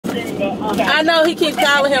I know he keep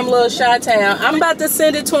calling him Little Chi-Town. I'm about to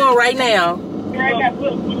send it to him right now.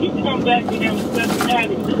 When you come back to them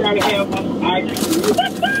Cincinnati, you gotta have some ice.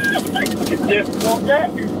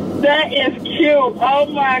 That is cute. Oh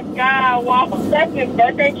my God. Wow. That's his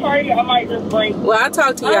birthday party. I might just bring. Well, I'll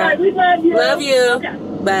talk to y'all. All right, we love you. Love you. Okay.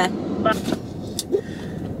 Bye.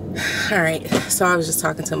 All right. So I was just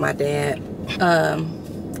talking to my dad.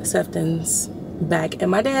 Sefton's back at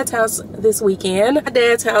my dad's house this weekend. My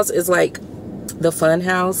dad's house is like the fun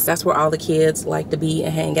house. That's where all the kids like to be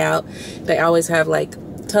and hang out. They always have like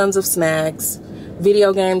tons of snacks,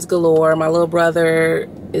 video games galore. My little brother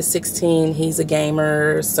is 16. He's a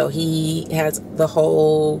gamer, so he has the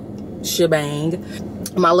whole shebang.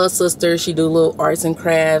 My little sister, she do little arts and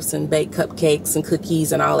crafts and bake cupcakes and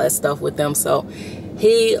cookies and all that stuff with them. So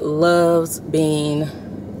he loves being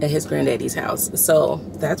at his granddaddy's house. So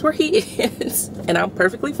that's where he is. And I'm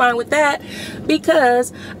perfectly fine with that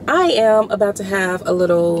because I am about to have a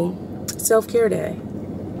little self-care day.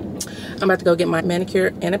 I'm about to go get my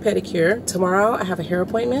manicure and a pedicure. Tomorrow I have a hair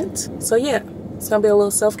appointment. So yeah, it's gonna be a little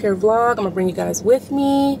self-care vlog. I'm gonna bring you guys with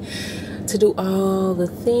me to do all the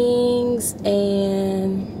things.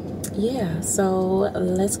 And yeah, so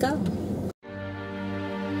let's go.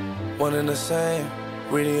 One and the same.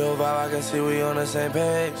 Reading your vibe, I can see we on the same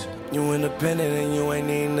page. You independent and you ain't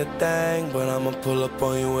needing a thing, but I'ma pull up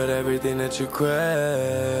on you with everything that you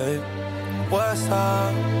crave. What's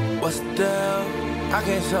up? What's the deal? I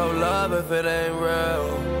can't show love if it ain't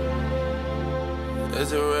real.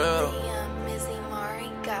 Is it real?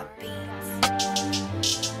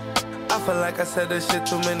 I feel like I said this shit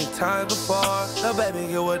too many times before. Now baby,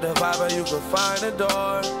 get with the vibe and you can find the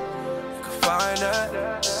door. You can find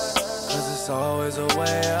it. Cause it's always a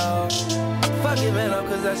way out. Fuck giving up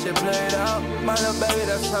cause that shit played out. My little baby,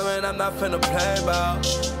 that's something I'm not finna play about.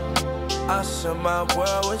 I share my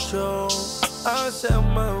world with you. I share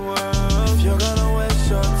my world. If you're gonna waste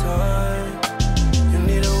your time, you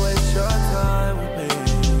need to waste your time with me.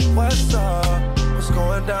 What's up? What's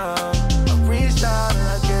going down? I reached out and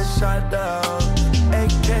I get shot down.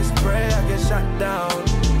 AK spray, I get shot down.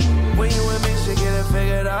 When you with me, shit get it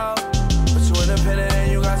figured out. But you independent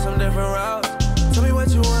and you got some different routes. Tell me what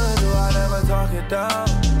you wanna do, I never talk it down.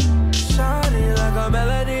 Shining like a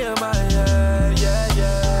melody in my head, yeah,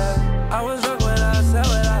 yeah. I was drunk when I said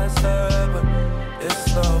what I said, but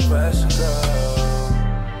it's no pressure, girl.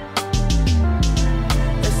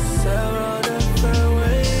 It's several different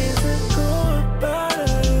ways to go about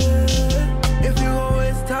it. If you gon'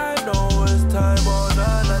 waste time, don't waste time on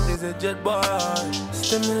her. Nothing's a jet boy.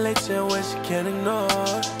 Stimulation when she can't ignore.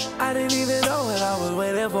 I didn't even know what I was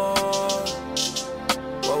waiting for.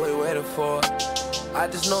 What we waiting for? I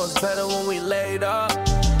just know it's better when we laid up.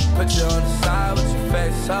 Put you on the side with your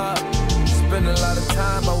face up. Spend a lot of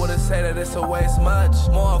time, I wouldn't say that it's a waste much.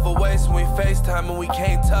 More of a waste when we FaceTime and we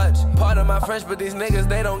can't touch. Pardon my French, but these niggas,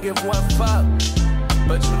 they don't give one fuck.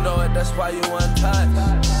 But you know it, that's why you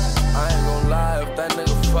untouched. I ain't gon' lie, if that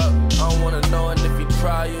nigga fuck, I don't wanna know, and if he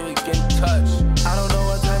try, you he get touched. I don't know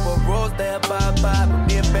what type of rules they abide by, but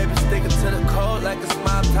me and baby sticking to the code like it's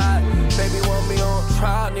my tie. Baby want me on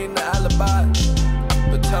trial, need an alibi.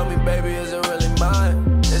 But tell me, baby, is it really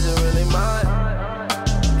mine? Is it really mine?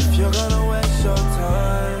 If you're gonna waste your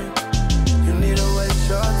time, you need to waste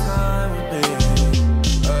your time with me.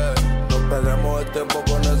 No perdemos el tiempo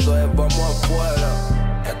con eso, vamos afuera.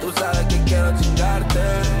 Ya tú sabes que quiero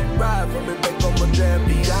chingarte. Ride for me, ven como Jam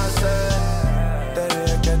Beyoncé. Te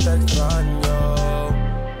dije que te extraño,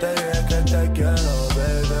 te dije que te quiero,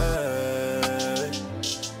 baby.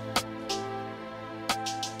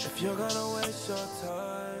 If you're gonna waste your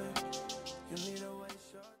time, you need to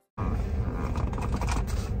waste your time.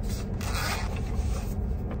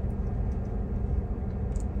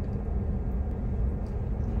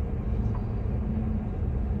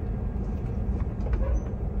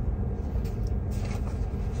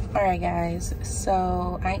 Alright guys,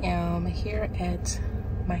 so I am here at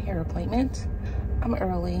my hair appointment. I'm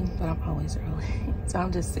early, but I'm always early. So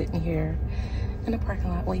I'm just sitting here in the parking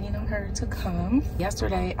lot waiting on her to come.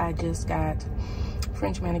 Yesterday I just got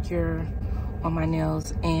French manicure on my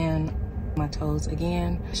nails and my toes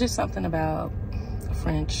again. It's just something about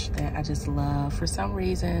French that I just love. For some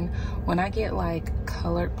reason, when I get like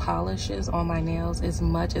colored polishes on my nails, as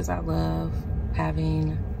much as I love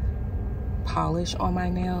having polish on my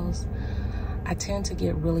nails, I tend to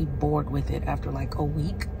get really bored with it after like a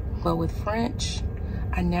week. But with French,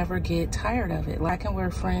 I never get tired of it. Like I can wear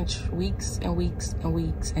French weeks and weeks and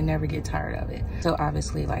weeks and never get tired of it. So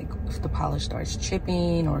obviously, like if the polish starts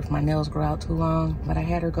chipping or if my nails grow out too long, but I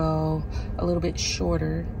had her go a little bit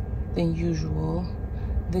shorter than usual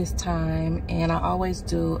this time, and I always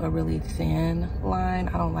do a really thin line.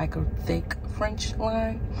 I don't like a thick French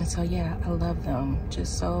line. And so yeah, I love them.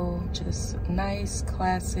 Just nice,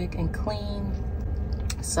 classic, and clean.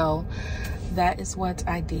 So that is what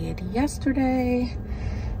I did yesterday.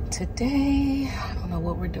 Today, I don't know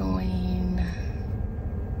what we're doing.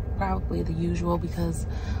 Probably the usual, because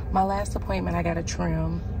my last appointment I got a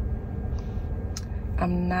trim.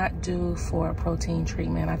 I'm not due for a protein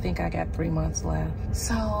treatment. I think I got 3 months left.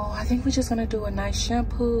 So I think we're just gonna do a nice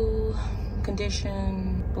shampoo,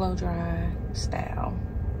 condition, blow dry style.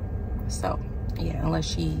 So yeah, unless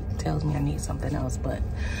she tells me I need something else, but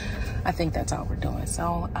I think that's all we're doing.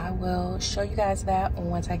 So I will show you guys that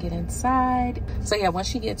once I get inside. So yeah, once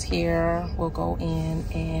she gets here, we'll go in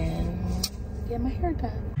and get my hair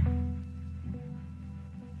done.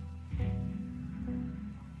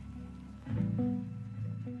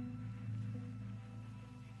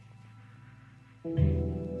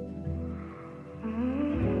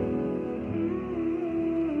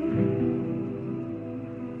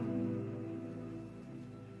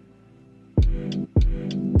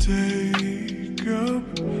 Take up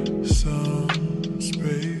some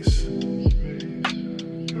space.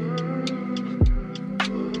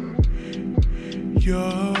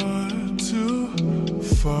 You're too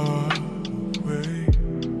far away.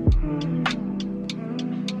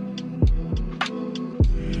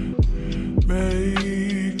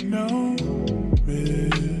 Make no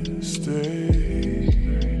mistake.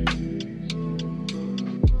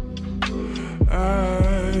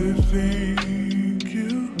 I think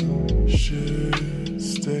you should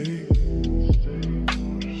stay.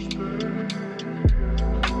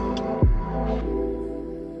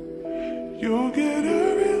 You'll get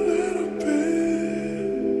every little bit.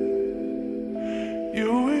 You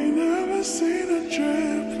ain't never seen a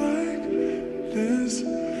drip like this.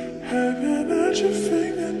 Heaven at your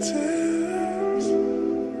fingertips.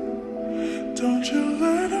 Don't you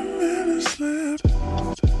let a minute slip.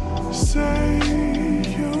 Say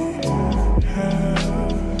you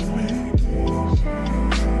have me.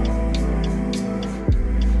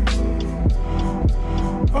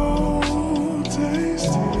 Oh,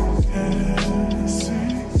 taste and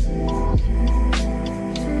see.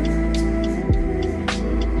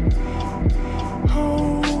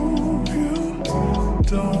 Hope you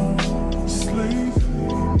don't sleep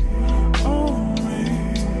on me.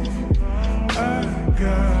 I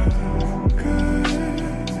got good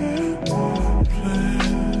and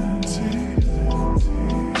plenty.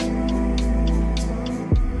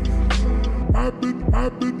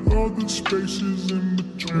 I've been all the spaces in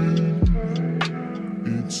between.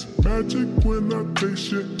 It's magic when I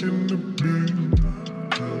taste you in the beam.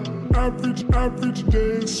 Average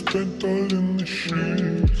day is spent all in the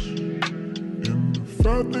sheets. In the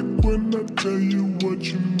fabric when I tell you what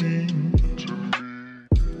you mean.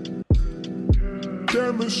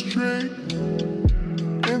 Demonstrate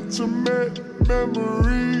intimate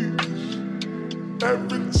memories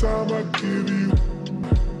every time I give you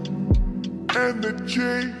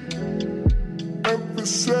energy.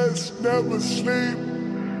 Emphasis, never sleep.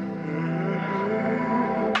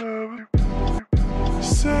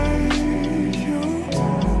 Say you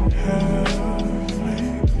have me.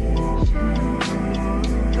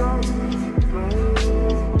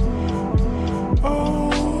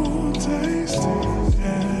 Oh, taste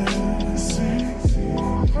and see.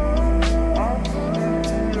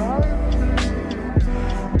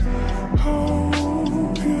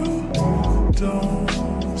 Hope you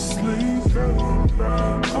don't sleep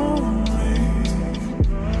on me.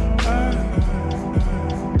 I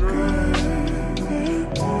good and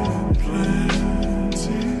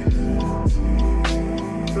plenty.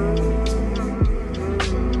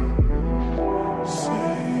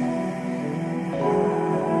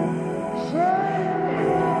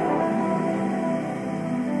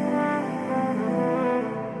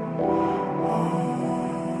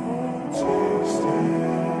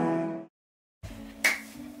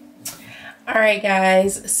 Alright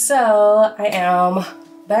guys, so I am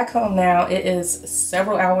back home now. It is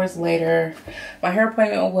several hours later. My hair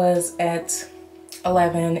appointment was at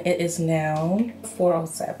 11. It is now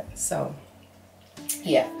 4:07. So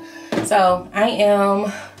yeah, so I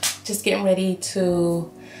am just getting ready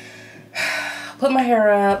to put my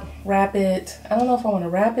hair up, wrap it. I don't know if I want to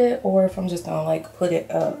wrap it or if I'm just gonna like put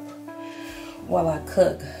it up while I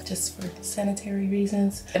cook, just for sanitary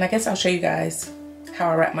reasons. And I guess I'll show you guys how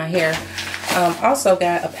I wrap my hair. Also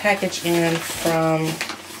got a package in from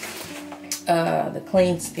the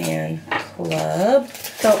Clean Skin Club.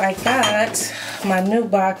 So I got my new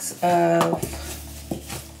box of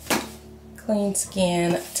Clean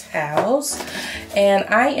Skin towels, And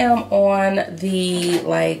I am on the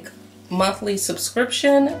like monthly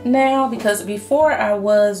subscription now, because before I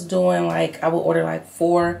was doing like, I would order like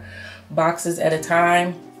 4 boxes at a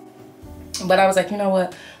time. But I was like, you know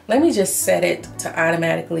what? Let me just set it to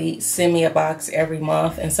automatically send me a box every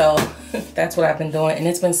month. And so that's what I've been doing. And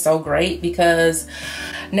it's been so great because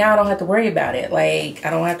now I don't have to worry about it. Like, I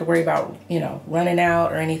don't have to worry about, you know, running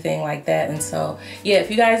out or anything like that. And so, yeah,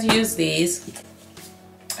 if you guys use these,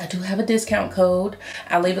 I do have a discount code.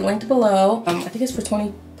 I'll leave it linked below. I think it's for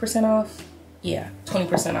 20% off. Yeah,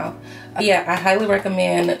 20% off. Yeah, I highly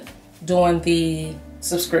recommend doing the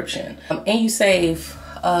subscription. And you save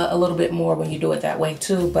a little bit more when you do it that way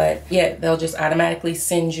too. But yeah, they'll just automatically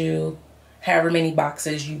send you however many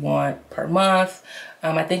boxes you want per month.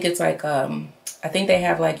 I think it's like, I think they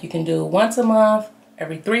have like, you can do once a month,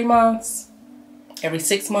 every 3 months, every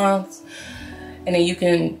 6 months, and then you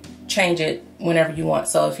can change it whenever you want.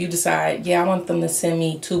 So if you decide, yeah, I want them to send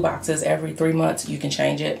me 2 boxes every 3 months, you can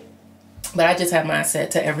change it. But I just have mine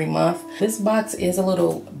set to every month. This box is a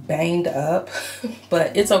little banged up,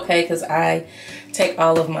 but it's okay because I take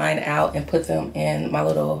all of mine out and put them in my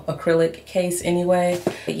little acrylic case anyway.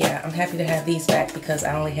 But yeah, I'm happy to have these back because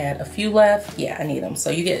I only had a few left. Yeah, I need them.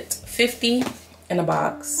 So you get 50 in a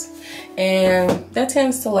box, and that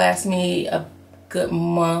tends to last me a good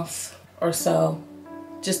month or so,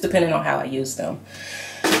 just depending on how I use them.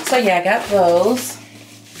 So yeah, I got those.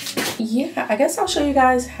 Yeah, I guess I'll show you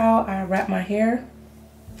guys how I wrap my hair.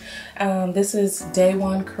 This is day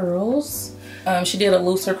 1 curls. She did a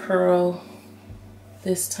looser curl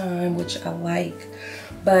this time, which I like,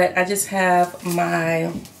 but I just have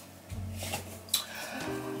my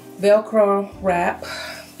Velcro wrap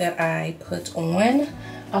that I put on.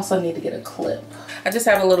 Also need to get a clip. I just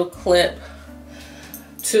have a little clip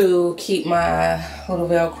to keep my little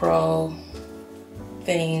Velcro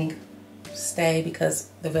thing stay because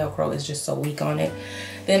the Velcro is just so weak on it.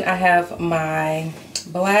 Then I have my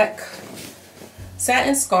black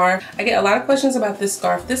satin scarf. I get a lot of questions about this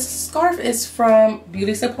scarf. This scarf is from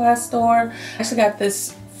beauty supply store. I actually got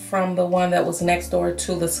this from the one that was next door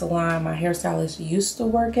to the salon my hairstylist used to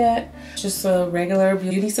work at. Just a regular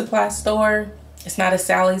beauty supply store. It's not a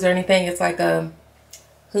Sally's or anything. It's like a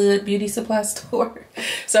hood beauty supply store.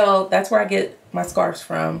 So that's where I get my scarves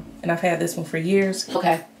from. And I've had this one for years.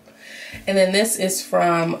 Okay. And then this is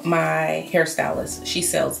from my hairstylist. She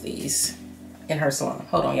sells these in her salon.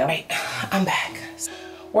 Hold on, y'all. Wait, I'm back.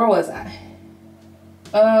 Where was I?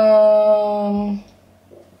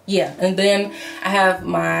 Yeah, and then I have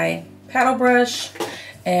my paddle brush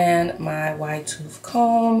and my wide tooth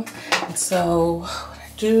comb. And so what I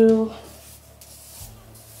do,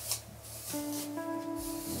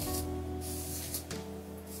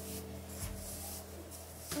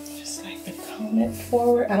 just like to comb it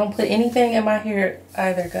forward. I don't put anything in my hair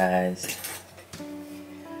either, guys.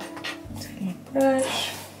 Take my brush.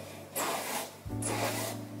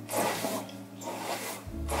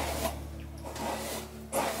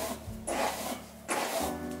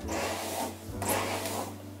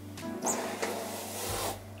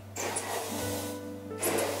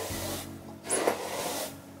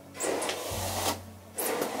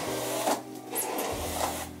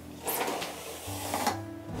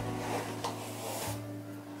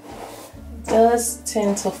 Does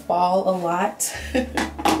tend to fall a lot,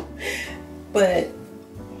 but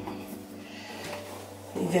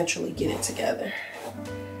eventually get it together.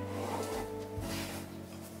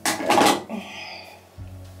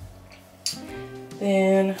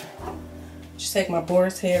 Then just take my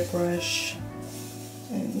boar's head brush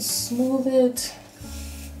and smooth it.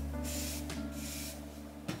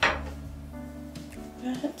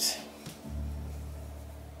 That.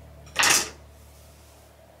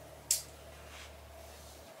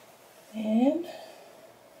 And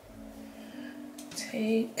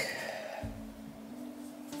take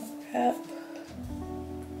a wrap.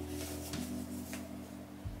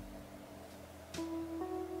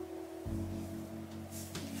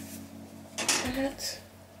 That.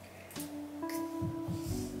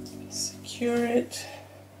 Secure it.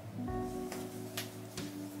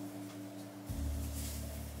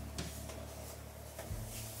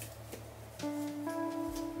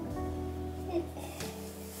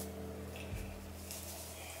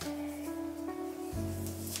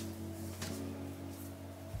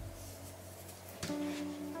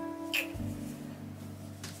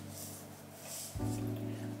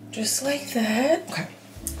 Just like that. Okay.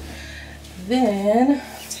 Then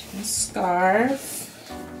take my scarf.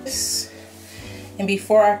 And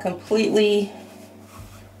before I completely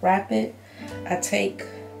wrap it, I take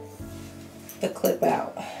the clip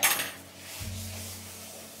out.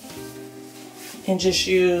 and just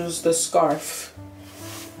use the scarf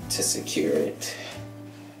to secure it.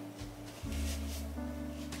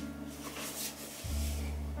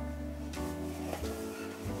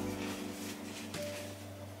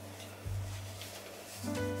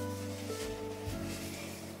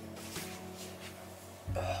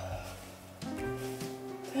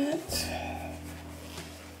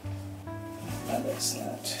 That's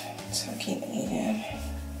not tucking in.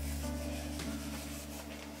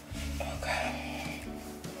 Okay.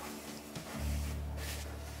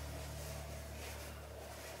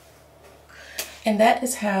 And that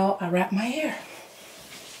is how I wrap my hair.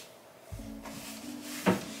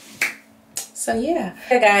 So yeah.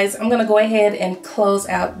 Okay guys, I'm gonna go ahead and close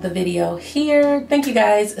out the video here. Thank you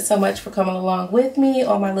guys so much for coming along with me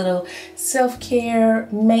on my little self-care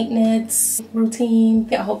maintenance routine.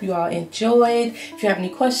 I hope you all enjoyed. If you have any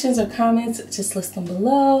questions or comments, just list them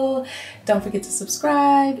below. Don't forget to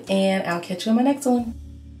subscribe, and I'll catch you on my next one.